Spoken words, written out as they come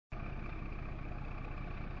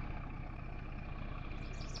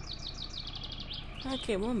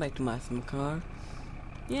Okay, well, I'm back to my car.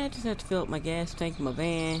 Yeah, I just have to fill up my gas tank in my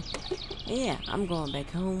van. And yeah, I'm going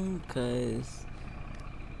back home because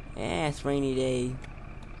it's rainy day.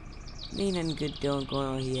 Ain't nothing good going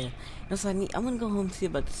on here. And so I want to go home to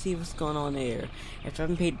see what's going on there. After I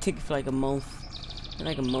haven't paid a ticket for like a month.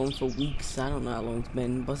 Like a month or weeks. I don't know how long it's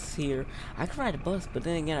been. Bus is here. I could ride a bus, but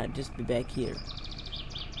then again, I'd just be back here.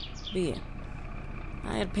 But yeah.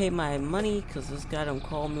 I had to pay my money because this guy don't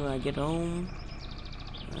call me when I get home.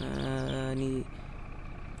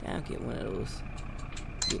 I'll get one of those.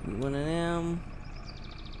 Get me one of them.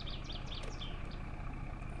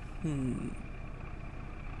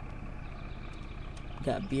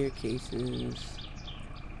 Got beer cases.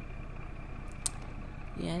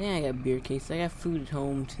 Yeah, I think I got beer cases. I got food at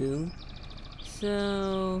home too.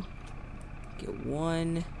 So get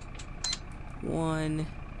one,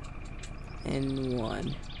 and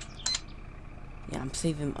one. Yeah, I'm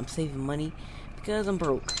saving money because I'm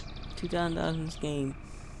broke. $2,000 in this game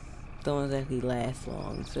don't exactly last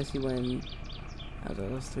long, especially when that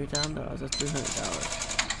was $3,000. That's $300.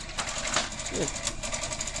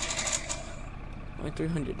 Only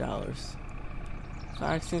 $300. So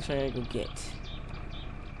I think I gotta go get.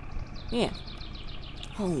 Yeah,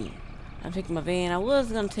 home. I'm taking my van. I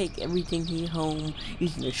was gonna take everything here home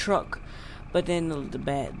using the truck, but then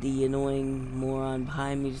the annoying moron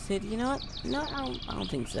behind me just said, "You know what? No, I don't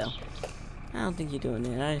think so. I don't think you're doing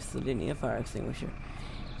that. I still didn't need a fire extinguisher."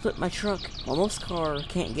 Flip my truck. My most car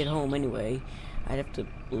can't get home anyway. I'd have to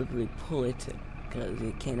literally pull it because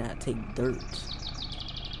it cannot take dirt.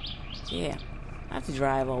 So yeah, I have to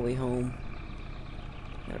drive all the way home.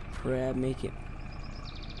 Gotta pray I make it.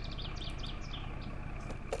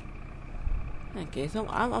 Okay, so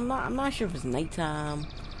I'm not sure if it's nighttime.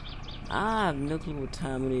 I have no clue what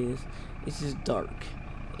time it is. It's just dark.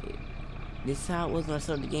 This is how it was when I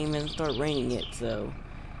started the game, and it started raining yet, so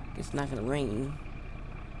it's not gonna rain.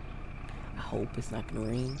 I hope it's not gonna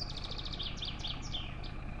rain.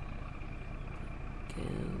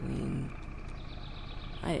 Going.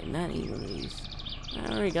 I did not need one of these. I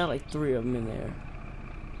already got like 3 of them in there.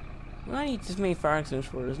 Well, I need this many fire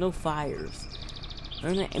extinguishers for. There's no fires.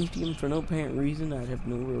 I'm gonna empty them for no apparent reason. I'd have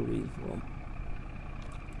no real reason for them.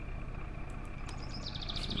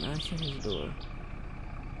 Should not shut his door.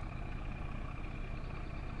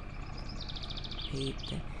 Hate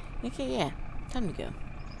that. Okay, yeah. Time to go.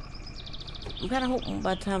 I'm kinda hoping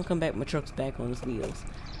by the time I come back, my truck's back on its wheels.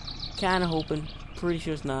 Kinda hoping. Pretty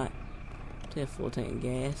sure it's not. To have full tank of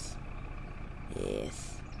gas. Yes.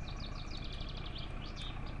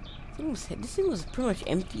 This thing was pretty much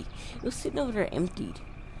empty. It was sitting over there emptied.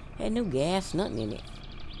 Had no gas, nothing in it.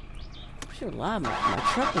 I'm sure a lot of my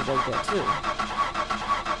truck was like that too.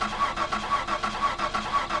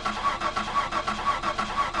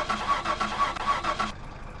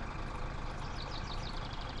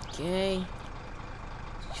 Okay.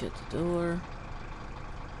 Shut the door.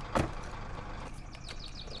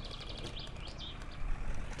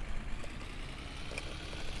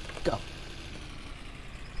 Go.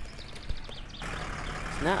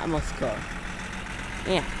 Now I must go.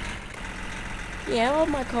 Yeah. Yeah, all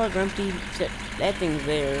my cars are empty except that thing's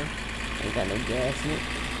there. Ain't got no gas in it.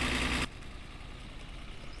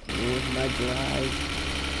 Here's my drive.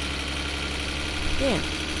 Yeah.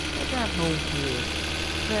 I drive home here.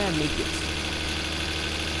 Try to make it.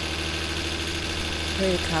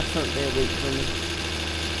 Pray the cops aren't there waiting for me.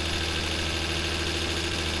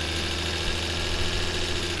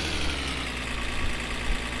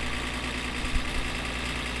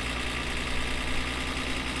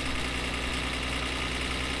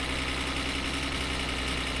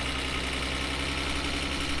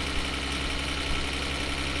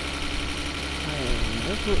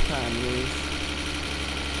 That's what time it is.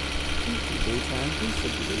 Please be daytime. Please be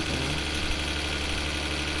daytime.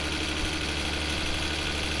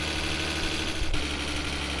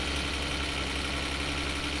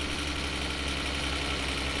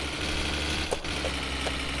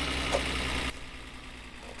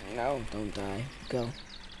 No, don't die. Go.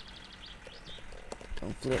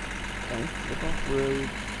 Don't flip. Don't flip off the road.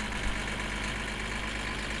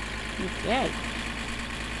 Okay.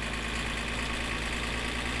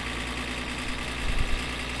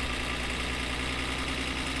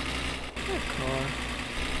 Car.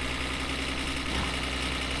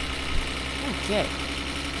 Okay.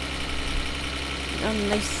 On a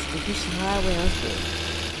nice efficient highway, that's good.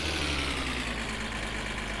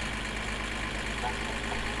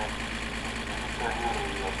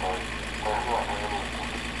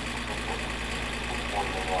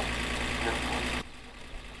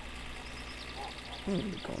 I'm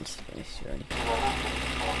going to finish already.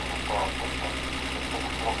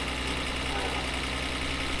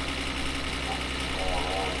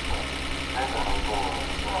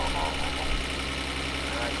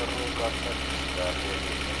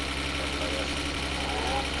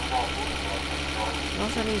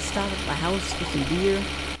 Also, I need to stop at my house for some beer.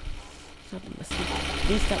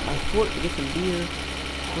 Please stop my fort to get some beer.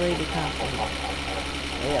 Ready to coffee.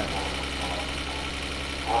 Yeah.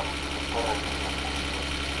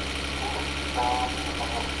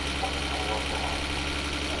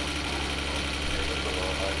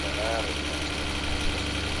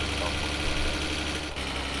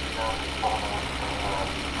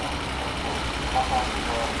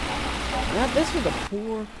 Now this was a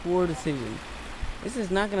poor decision. This is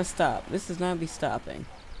not gonna stop. This does not be stopping.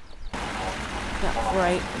 Not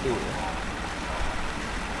right, dude.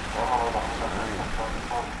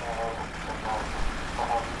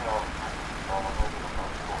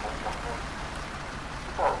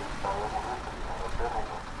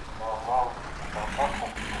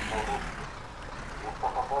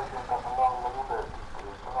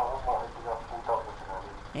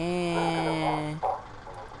 And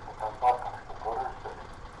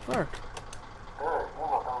sure.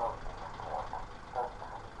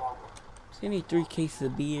 So I need 3 cases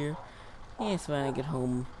of beer. Yeah, so when I get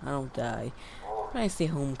home, I don't die. But I stay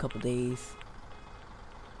home a couple days.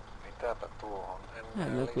 I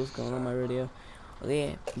have no clue what's going on in my radio. Oh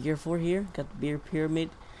yeah, year 4 here. Got the beer pyramid.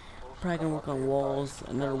 Probably gonna work on walls,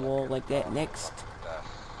 another wall like that next.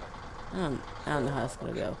 I don't know how it's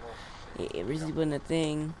gonna go. It originally wasn't a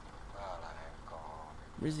thing.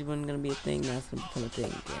 Originally wasn't gonna be a thing, now it's gonna become a thing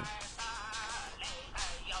again.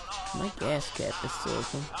 My gas cap is still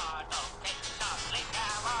open.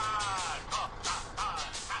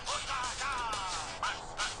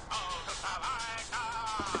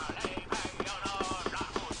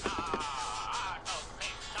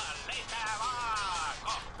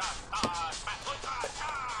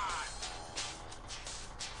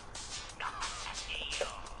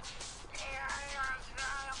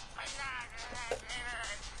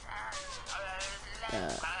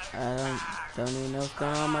 I don't even know what's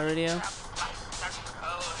going on my radio.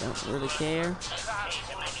 Don't really care.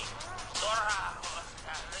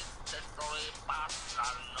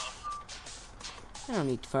 I don't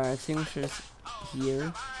need fire extinguishers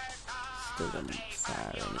here. Still don't need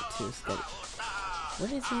fire in it too.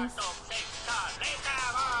 What is this?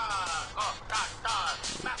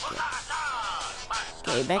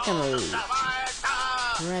 Okay, back on the road.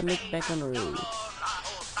 Alright, make it back on the road.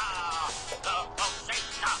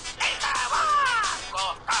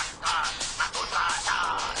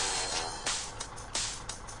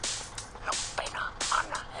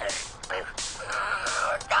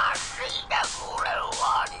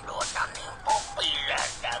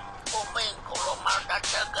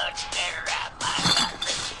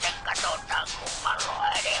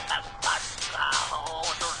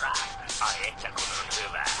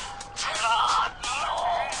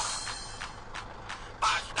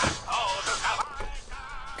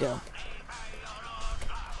 Go.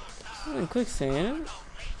 This isn't quicksand.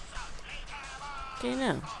 Okay,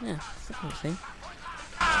 now. Yeah, it's a quicksand.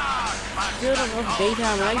 Still don't know if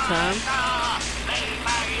daytime or nighttime.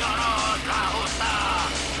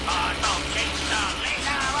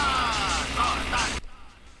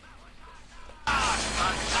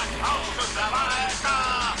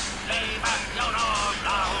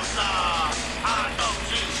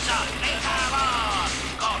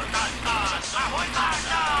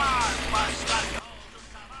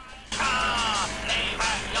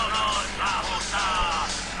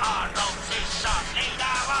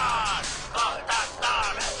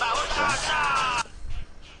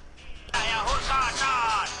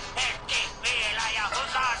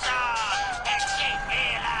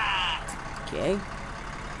 Okay.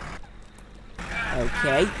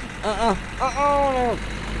 Okay. No.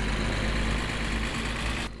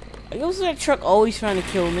 Was that truck always trying to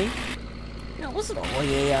kill me? No, what's it? Oh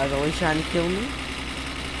yeah, I was always trying to kill me.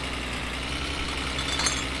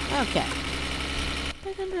 Okay.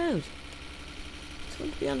 Back on the road. Just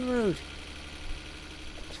want to be on the road.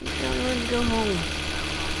 Just want to be on the road and go home.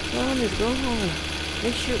 Go home.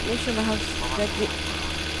 Make sure my house is protected.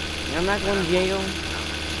 I'm not going to jail.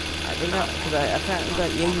 I think because I found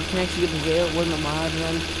that yeah, you can actually get to jail. It wasn't a mod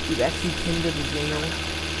run. You actually can go to jail.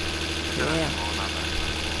 Yeah.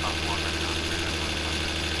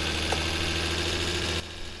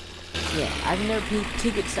 Yeah, I've never paid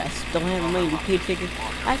tickets. I don't have money to pay tickets.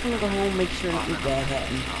 I can go home, make sure nothing bad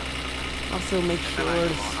happens. Also, make sure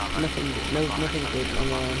there's nothing good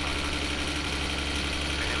going on.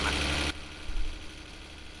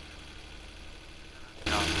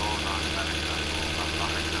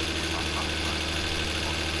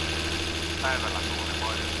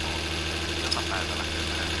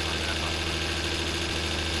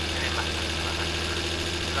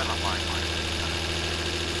 Eteläpaikoista.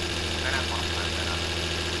 Merenportteen Venäjä.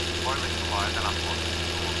 Voimistuvaa eteläpuolista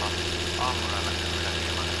tuulta. Aamuyöllä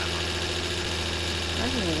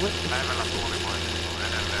 10-14. Päivällä tuuli voimistuu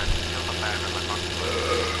edelleen. Iltapäivällä 12.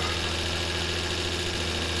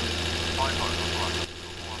 Paikoin tutuassa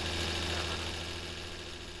sukua.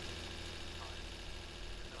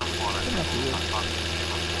 Eteläpuolella tuulta 2-6.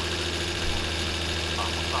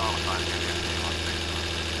 Aamusta alkaen 4-7.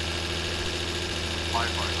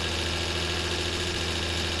 Paikoin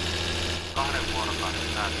 2 vuorokauden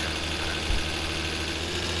säätiedotteiden.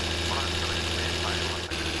 Odotettavasti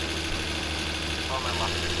päivästä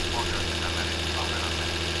Suomenlahti, Pohjois-Itämeri,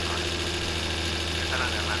 Ahvenanmeri,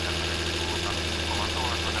 eteläinen läntämeri tuulta, kovan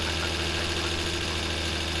tuulen todennäköisesti 7.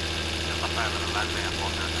 Iltapäivällä lännen ja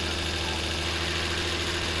Pohjois-Itämeri tuulta.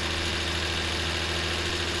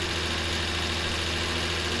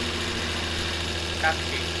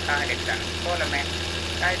 Kaksi, 8, 3.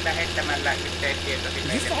 Tai lähettämällä yhteistietosi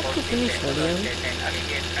meille postitse-osoitteeseen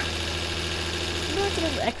Alivieskan.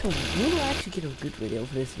 You will actually get a good video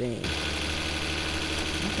for this van.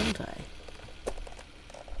 Why don't I?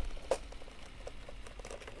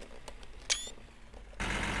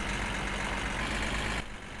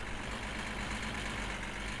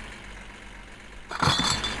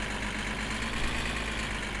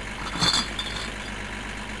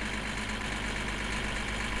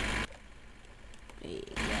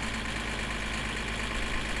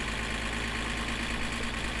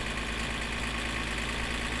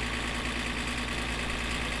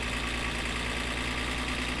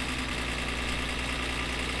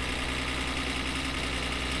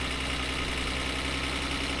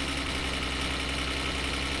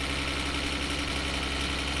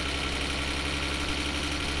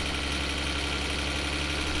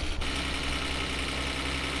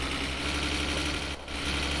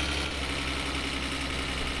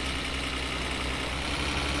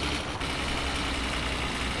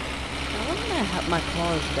 My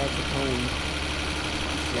car's back at home.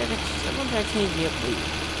 Someone got to change the update.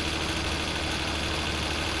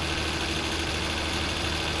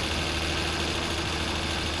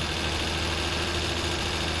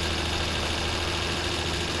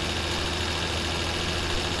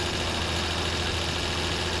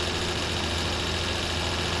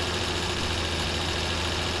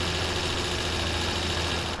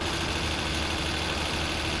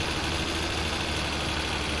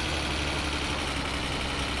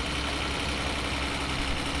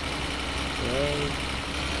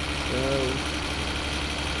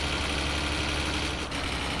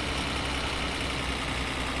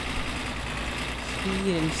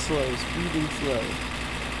 Speed and slow. I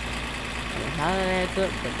don't know how that adds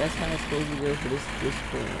up, but that's how it's supposed to go for this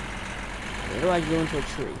corner. Otherwise, you go into a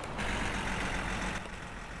tree.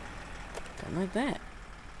 Something like that.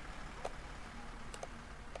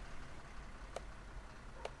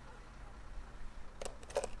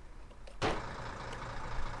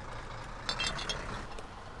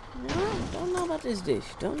 No, don't know about this dish.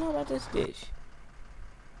 Don't know about this dish.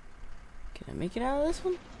 Can I make it out of this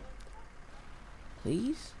one?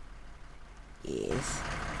 Please? Yes.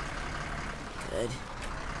 Good.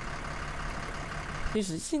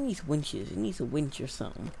 Seriously, this thing needs winches. It needs a winch or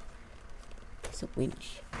something. It's a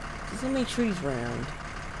winch. There's so many trees around.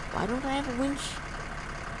 Why don't I have a winch?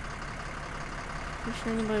 I'm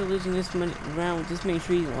sure anybody lives in this many around with this many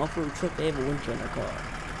trees and off-road truck, they have a winch on their car.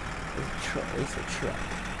 It's a truck. It's a truck.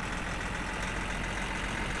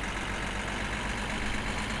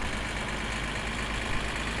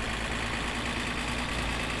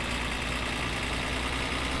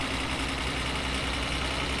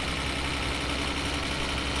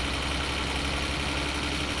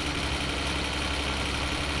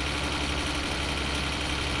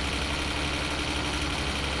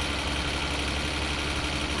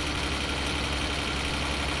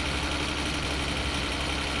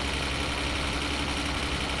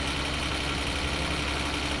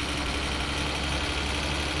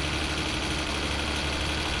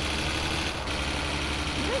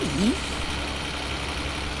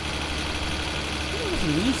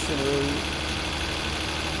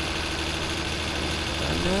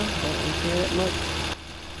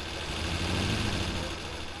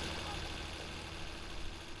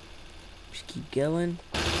 Just keep going.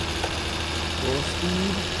 Full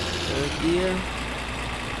speed. Third gear.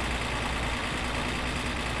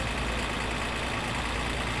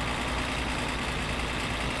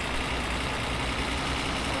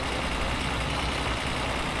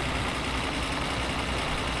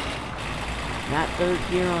 Not third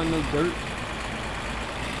gear on the dirt.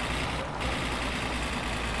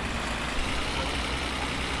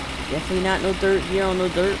 Definitely not no dirt here on no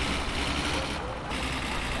dirt.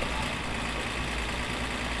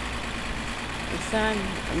 Next time,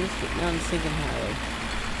 I'm just getting on the sinking highway.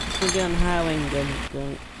 Just gonna get on the highway and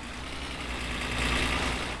go.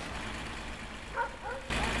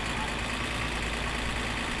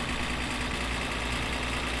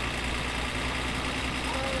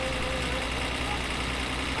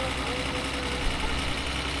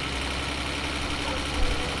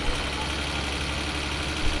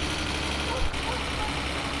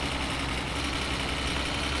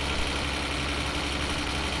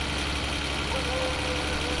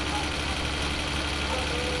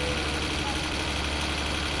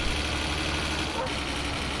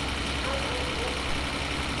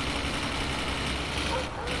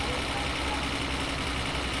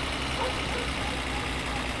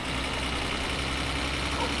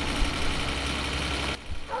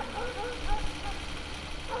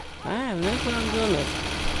 I have no clue I'm doing this.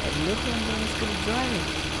 I have no clue I'm doing this good at driving.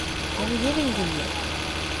 I haven't hit anything yet.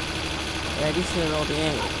 But I do see all the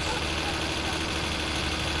angles.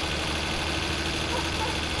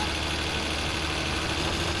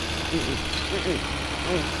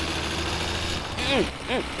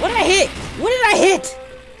 What did I hit? What did I hit?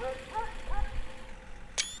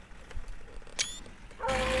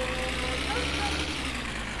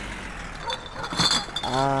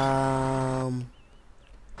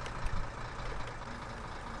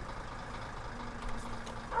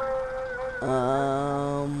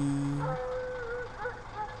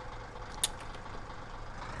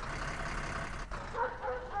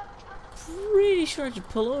 Pretty sure I should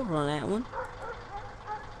pull over on that one.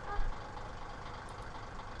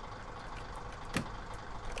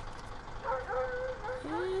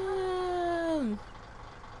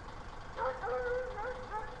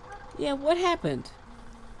 Yeah, what happened?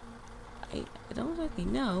 I don't really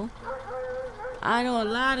know. I know a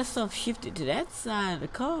lot of stuff shifted to that side of the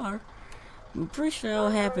car. I'm pretty sure it all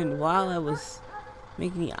happened while I was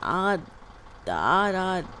making the odd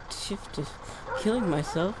shift to killing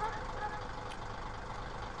myself.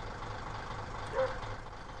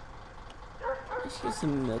 Let's get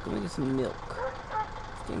some milk. Let me get some milk.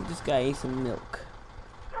 I think this guy ate some milk.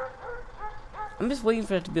 I'm just waiting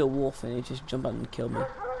for that to be a wolf and it just jump out and kill me.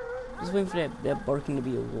 Just waiting for that barking to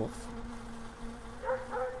be a wolf.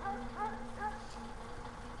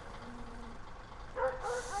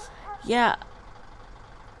 Yeah,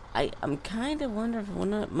 I'm kind of wondering if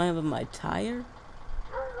one of my tire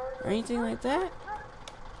or anything like that.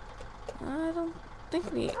 I don't think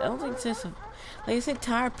it's like I said,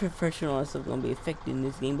 tire professional and stuff gonna be affected in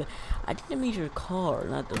this game, but I think that means your car,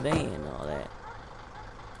 not the van and all that.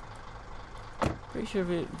 Pretty sure if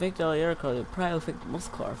it affected all the other cars, it probably affect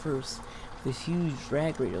most car first. With huge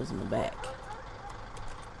drag radials in the back.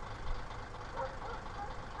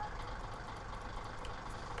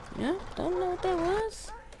 Yeah, don't know what that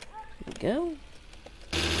was. Here we go.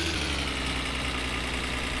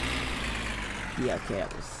 Yeah, okay,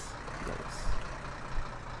 that was.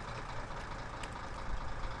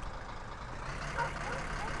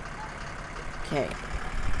 Okay.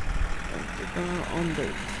 On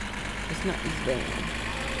dirt. It's not his van.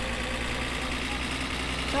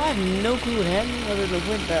 So I have no clue what happened other than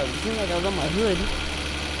when that seemed like I was on my hood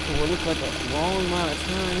for what looked like a long amount of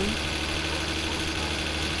time.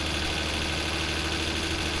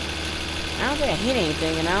 I don't think I hit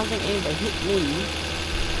anything, and I don't think anybody hit me.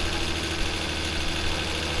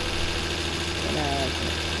 And,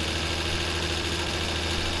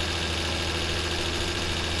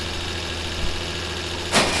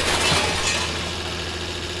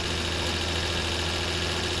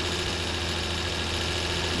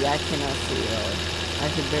 yeah, I cannot see it all. I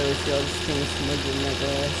can barely see all this thing smudged in that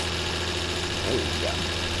glass. There you go.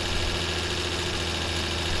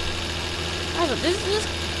 I thought this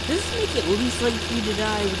make it least likely for you to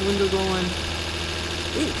die with the window going.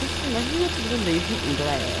 If you get to the window, you're hitting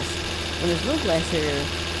glass. When there's no glass here,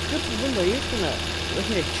 if you go to the window, you're just gonna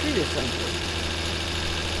hit a tree or something.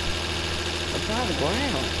 Or by the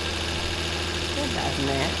ground. Don't die from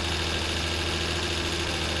that.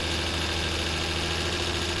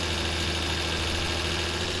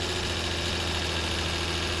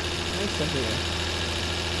 What's up here?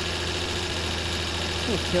 It's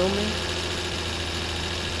gonna kill me.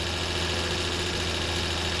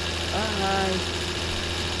 Bye.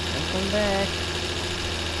 Don't come back.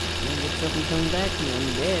 I'm gonna get something coming back to me. I'm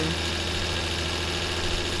dead.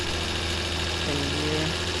 Thing here.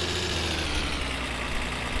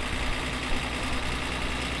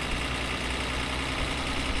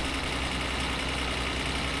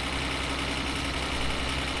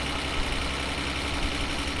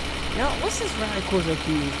 No, what's this ride course I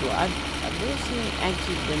can use for? I've never seen it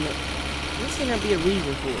actually been. I've never seen there be a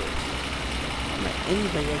reason for it. I'm like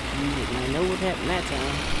anybody else can use it, and I know what happened that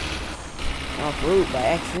time. Off road by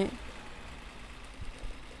accident.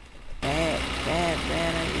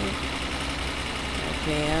 Bad idea.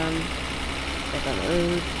 Okay, back on the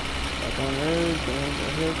road. Back on the road. There's a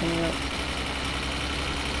hill coming up.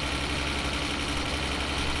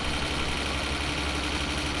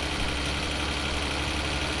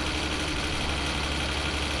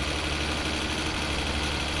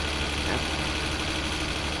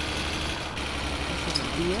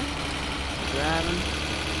 Here, driving.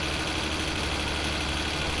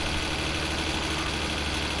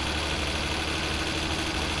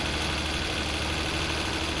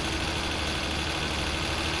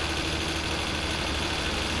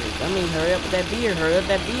 I mean, hurry up with that beer, hurry up with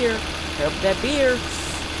that beer, hurry up with that beer,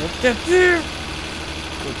 hurry up with that beer.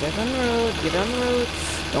 Get back on the road, get on the road.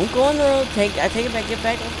 Don't go on the road, I take it back, get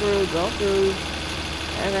back off the road, go off the road.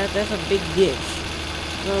 That's a big ditch.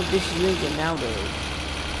 Little ditch you ain't getting out of.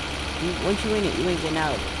 Once you in it, you ain't getting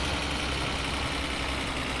out of it.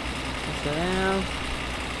 So now,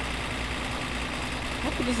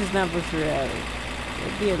 hopefully this is not virtual reality.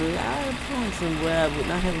 There'd be a lot of points where I would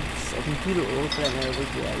not have a computer or for that matter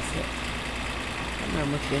virtual reality set. I don't know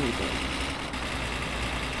much of anything.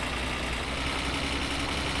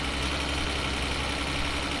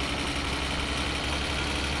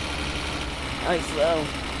 Alright, so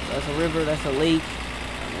that's a river, that's a lake. I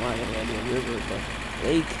don't know why I got a river, but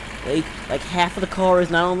lake, like half of the car is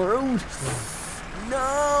not on the road.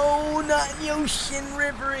 No, not the ocean,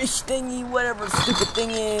 riverish thingy, whatever stupid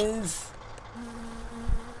thing is.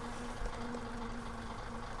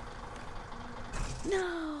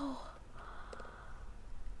 No.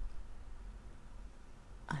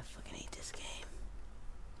 I fucking hate this game.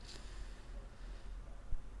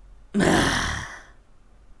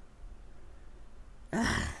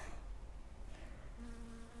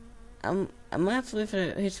 I'm absolutely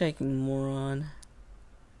a hitchhiking moron.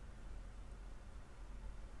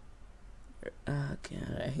 Oh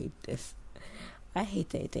god, I hate this. I hate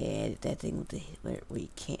that they added that thing with the where you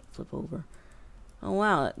can't flip over. Oh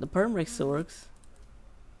wow, the perm brake still works.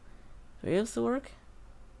 Do it still work?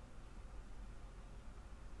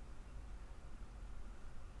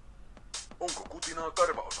 Onko kutinaa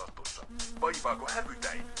karvaosatossa? Vaivaako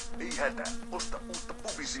hävytäin? Ei hätää. Osta uutta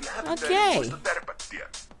pubisille hävytäin tärpättiä.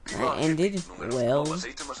 Ended well.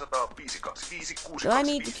 Do I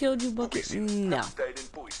need to kill you, Bucket? No.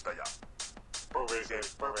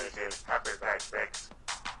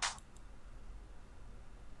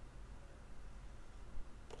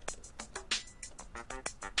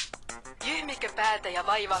 Jyhmikö päätä ja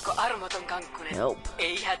vaivaako armoton kankkunen? Nope.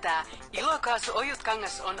 Ei hätää. Ilokaasu Ojut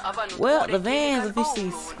Kangas on avannut well, the van has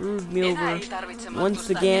officially screwed me over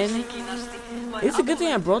once again. It's a good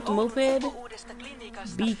thing I brought the moped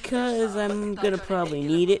because I'm gonna probably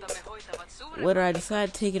need it. Whether I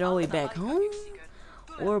decide to take it all the way back home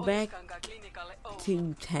or back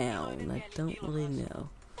to town, I don't really know.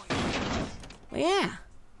 But yeah,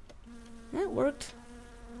 that worked.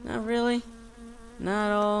 Not really. Not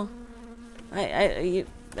at all. I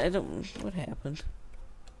don't. What happened?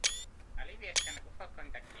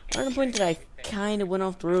 On the point that I kind of went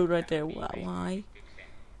off the road right there. Why?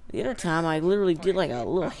 The other time I literally did like a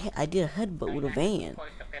little. I did a headbutt with a van.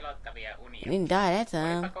 I didn't die that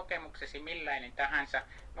time. Kokemuksesi millainen tahansa,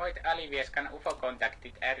 voit Alivieskan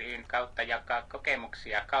UFO-kontaktit ry:n kautta jakaa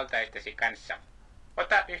kokemuksia kaltaistesi kanssa.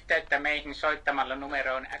 Ota yhteyttä meihin soittamalla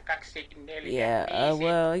numeroon 24. Yeah,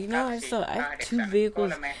 well, you know, I have two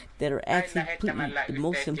vehicles that are actually the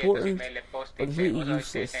most important, but completely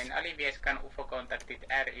useless. Alivieskan UFO-kontaktit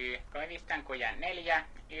ry, Koivistankuja 4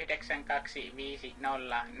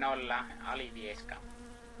 92500 Alivieska.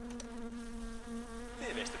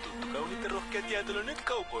 TV:stä tuttu kauniit rohkeat jäätelö nyt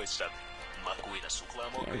kaupoissa. Makuina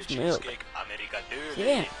suklaamoka cheesecake American Dirty.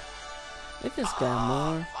 Yeah. Look at this guy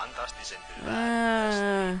more. Fantastisen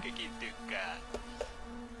hyvää. Kekin tykkää.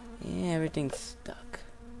 Yeah, everything's stuck.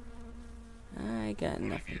 I got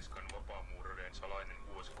nothing. Alivieskan vapaamuurareiden salainen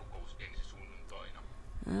vuosikokous ensi sunnuntaina.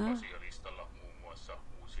 Asialistalla muun muassa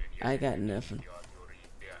uusien I got nothing.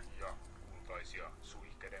 ja kultaisia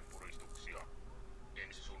suihkeiden puristuksia.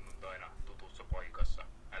 Ensi sunnuntaina tutussa paikassa.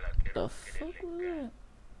 Älä kerro kenellekään.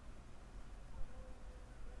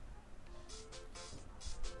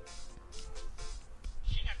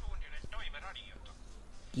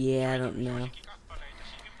 Yeah, I don't know.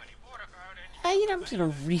 You know, I'm just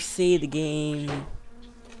gonna resave the game.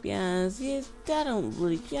 To be honest, yes, I don't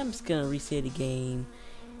really. Yeah, I'm just gonna resave the game.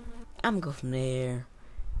 I'm gonna go from there.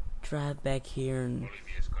 Drive back here and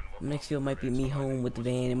Next video might be me home with the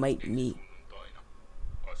van. It might be me. sunnuntaina.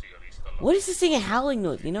 Asialistalla What is this thing a howling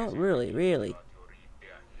noise? You know, really. riittää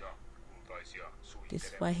ja kultaisia This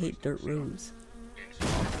is why I hate dirt roads.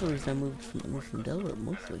 That's the reason I moved from Delaware,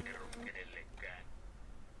 mostly. kenellekään.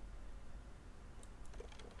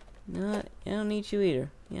 You know what? I don't need you either.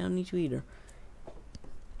 I don't need you either.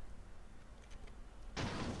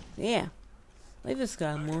 Yeah. Leave this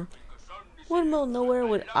guy more. One middle of nowhere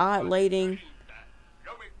with odd lighting.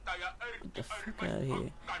 Get the fuck out of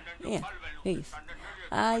here. Yeah, please.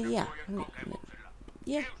 Yeah.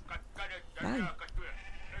 Yeah. Bye.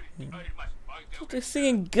 They're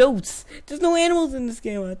singing goats. There's no animals in this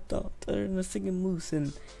game, I thought. There's no singing moose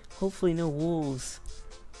and hopefully no wolves.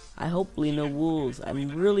 Hopefully no wolves. I'm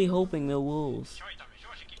really hoping no wolves.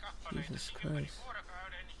 Jesus Christ.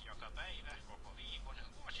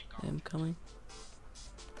 I'm coming.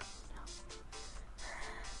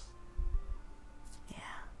 Yeah.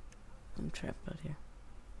 I'm trapped out here.